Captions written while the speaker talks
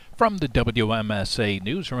From the WMSA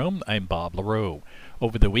Newsroom, I'm Bob LaRue.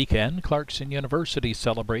 Over the weekend, Clarkson University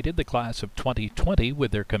celebrated the class of 2020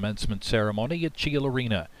 with their commencement ceremony at Cheil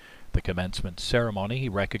Arena. The commencement ceremony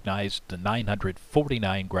recognized the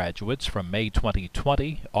 949 graduates from May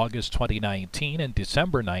 2020, August 2019, and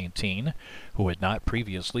December 19 who had not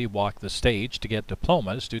previously walked the stage to get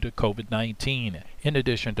diplomas due to COVID-19. In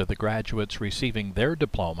addition to the graduates receiving their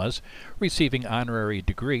diplomas, receiving honorary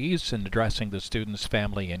degrees and addressing the students'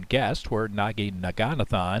 family and guests were Nagi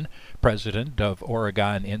Naganathan, president of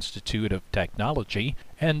Oregon Institute of Technology,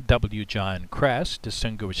 and W. John Kress,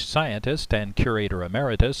 distinguished scientist and curator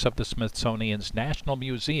emeritus of the Smithsonian's National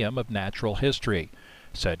Museum of Natural History.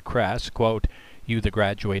 Said Kress, quote, "You, the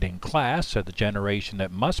graduating class, are the generation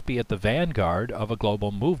that must be at the vanguard of a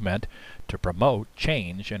global movement to promote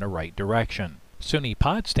change in a right direction." SUNY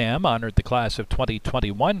Potsdam honored the class of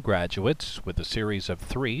 2021 graduates with a series of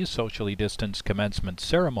 3 socially distanced commencement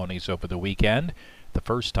ceremonies over the weekend, the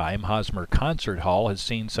first time Hosmer Concert Hall has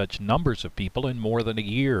seen such numbers of people in more than a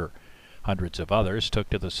year. Hundreds of others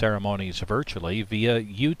took to the ceremonies virtually via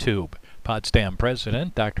YouTube. Potsdam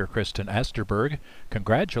President Dr. Kristen Esterberg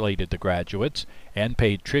congratulated the graduates and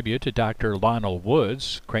paid tribute to Dr. Lionel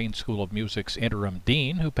Woods, Crane School of Music's interim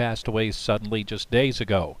dean, who passed away suddenly just days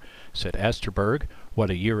ago. Said Esterberg,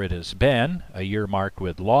 "What a year it has been, a year marked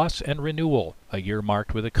with loss and renewal, a year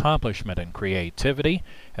marked with accomplishment and creativity,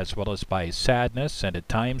 as well as by sadness and at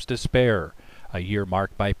times despair, a year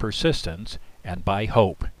marked by persistence and by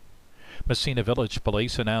hope." Massena Village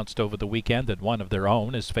Police announced over the weekend that one of their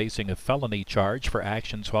own is facing a felony charge for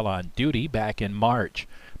actions while on duty back in March.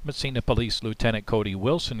 Massena Police Lieutenant Cody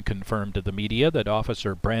Wilson confirmed to the media that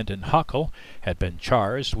Officer Brandon Huckle had been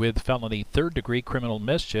charged with felony third-degree criminal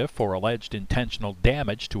mischief for alleged intentional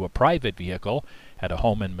damage to a private vehicle at a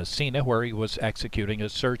home in Massena where he was executing a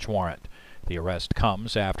search warrant. The arrest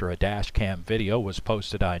comes after a dash cam video was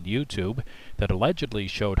posted on YouTube that allegedly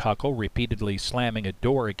showed Huckle repeatedly slamming a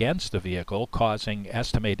door against the vehicle, causing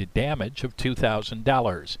estimated damage of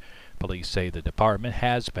 $2,000. Police say the department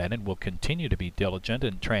has been and will continue to be diligent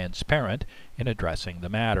and transparent in addressing the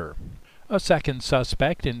matter. A second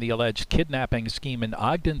suspect in the alleged kidnapping scheme in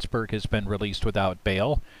Ogdensburg has been released without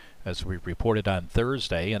bail. As we reported on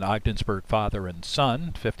Thursday, an Ogdensburg father and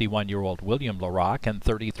son, 51-year-old William LaRock and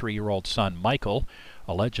 33-year-old son Michael,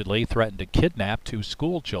 allegedly threatened to kidnap 2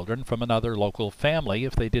 school children from another local family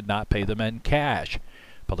if they did not pay them in cash.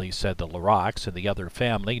 Police said the LaRocks and the other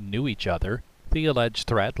family knew each other. The alleged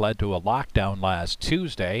threat led to a lockdown last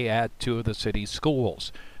Tuesday at 2 of the city's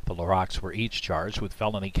schools. The LaRocks were each charged with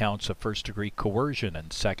felony counts of first-degree coercion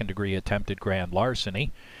and second-degree attempted grand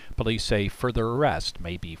larceny. Police say further arrest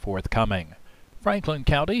may be forthcoming. Franklin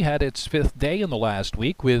County had its 5th day in the last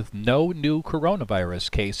week with no new coronavirus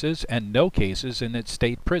cases and no cases in its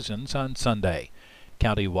state prisons on Sunday.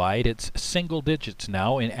 Countywide, it's single digits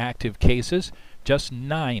now in active cases, just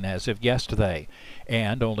 9 as of yesterday,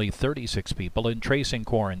 and only 36 people in tracing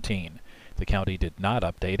quarantine. The county did not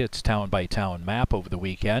update its town-by-town map over the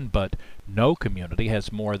weekend, but no community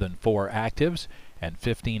has more than 4 actives, and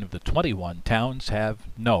 15 of the 21 towns have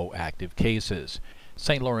no active cases.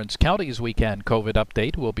 St. Lawrence County's weekend COVID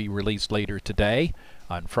update will be released later today.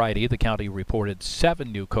 On Friday, the county reported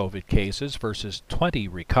 7 new COVID cases versus 20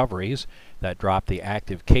 recoveries. That dropped the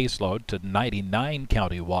active caseload to 99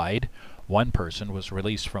 countywide. 1 person was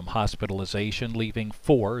released from hospitalization, leaving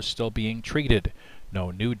 4 still being treated. No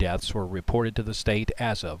new deaths were reported to the state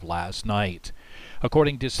as of last night.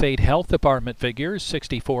 According to state health department figures,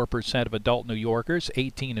 64% of adult New Yorkers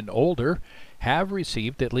 18 and older have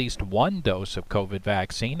received at least 1 dose of COVID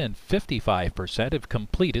vaccine, and 55% have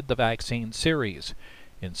completed the vaccine series.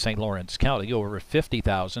 In St. Lawrence County, over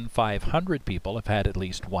 50,500 people have had at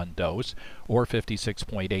least 1 dose, or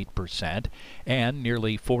 56.8%, and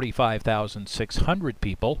nearly 45,600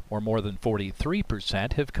 people, or more than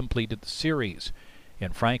 43%, have completed the series.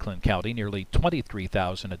 In Franklin County, nearly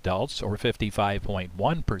 23,000 adults, or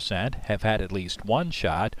 55.1%, have had at least 1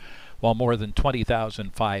 shot, while more than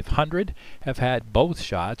 20,500 have had both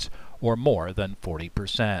shots, or more than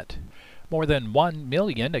 40%. More than 1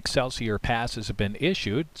 million Excelsior passes have been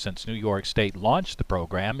issued since New York State launched the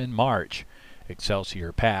program in March.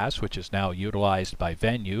 Excelsior Pass, which is now utilized by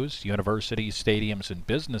venues, universities, stadiums, and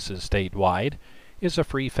businesses statewide, is a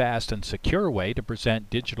free, fast, and secure way to present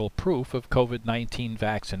digital proof of COVID-19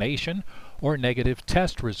 vaccination or negative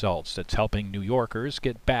test results that's helping New Yorkers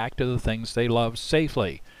get back to the things they love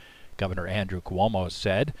safely. Governor Andrew Cuomo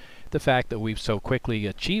said, "The fact that we've so quickly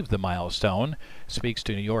achieved the milestone speaks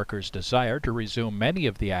to New Yorkers' desire to resume many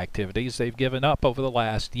of the activities they've given up over the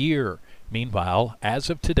last year. Meanwhile, as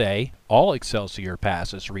of today, all Excelsior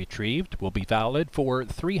passes retrieved will be valid for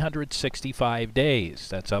 365 days.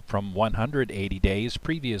 That's up from 180 days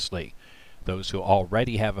previously. Those who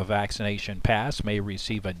already have a vaccination pass may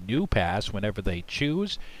receive a new pass whenever they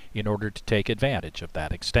choose in order to take advantage of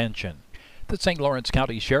that extension. The St. Lawrence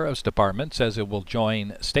County Sheriff's Department says it will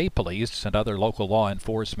join state police and other local law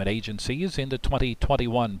enforcement agencies in the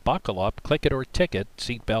 2021 Buckle Up, Click It or Ticket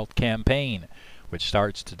seatbelt campaign, which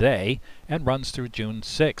starts today and runs through June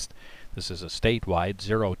 6th. This is a statewide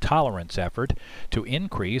zero-tolerance effort to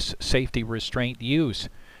increase safety restraint use.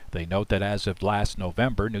 They note that as of last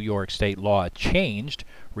November, New York state law changed,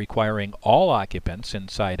 requiring all occupants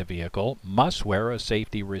inside a vehicle must wear a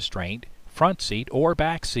safety restraint, front seat or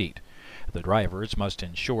back seat. The drivers must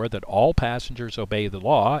ensure that all passengers obey the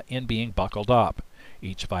law in being buckled up.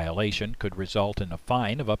 Each violation could result in a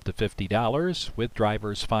fine of up to $50, with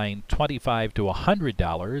drivers fined $25 to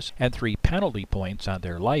 $100 and 3 penalty points on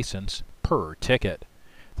their license per ticket.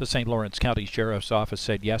 The St. Lawrence County Sheriff's Office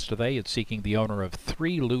said yesterday it's seeking the owner of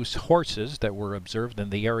 3 loose horses that were observed in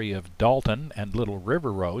the area of Dalton and Little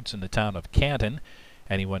River Roads in the town of Canton.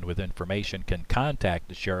 Anyone with information can contact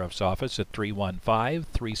the Sheriff's Office at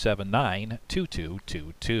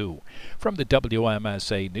 315-379-2222. From the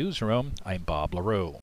WMSA Newsroom, I'm Bob LaRue.